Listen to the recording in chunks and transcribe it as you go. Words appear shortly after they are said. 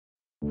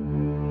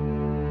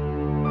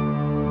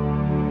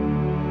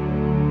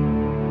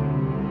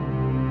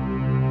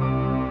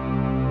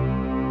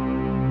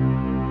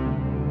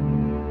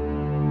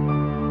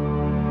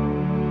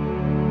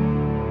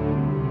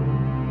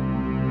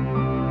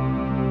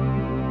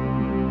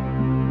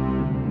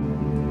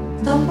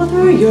Stumble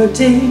through your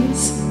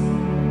days,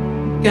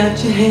 got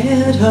your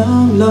head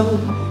hung low.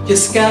 Your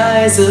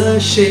sky's a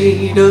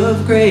shade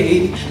of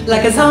gray,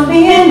 like a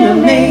zombie in a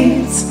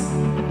maze.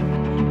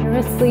 You're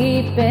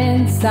asleep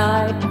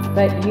inside,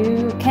 but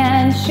you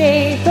can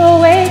shake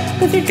awake,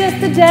 'cause you're just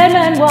a dead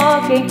man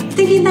walking,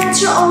 thinking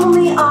that's your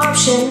only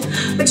option,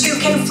 but you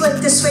can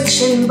flip the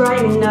switch and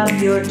brighten up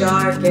your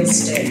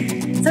darkest day.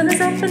 Sun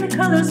is up and the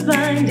colors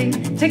blinding.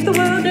 Take the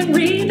world and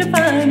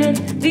redefine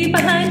it. Leave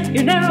behind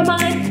your narrow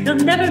mind, you'll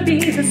never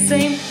be the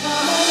same.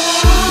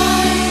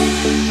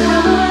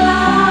 Come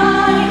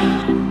alive,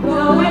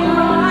 go and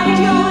ride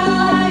your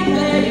light,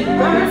 let it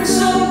burn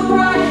so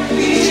bright,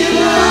 reaching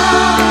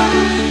up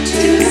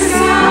to the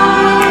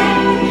sky,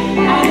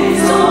 and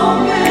it's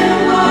open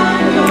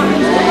wide, you're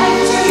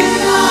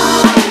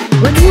electrified.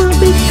 When your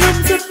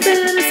becomes a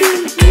fantasy,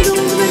 you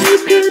know that you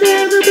could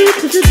ever be,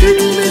 'cause you're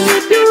dreaming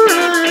with your eyes.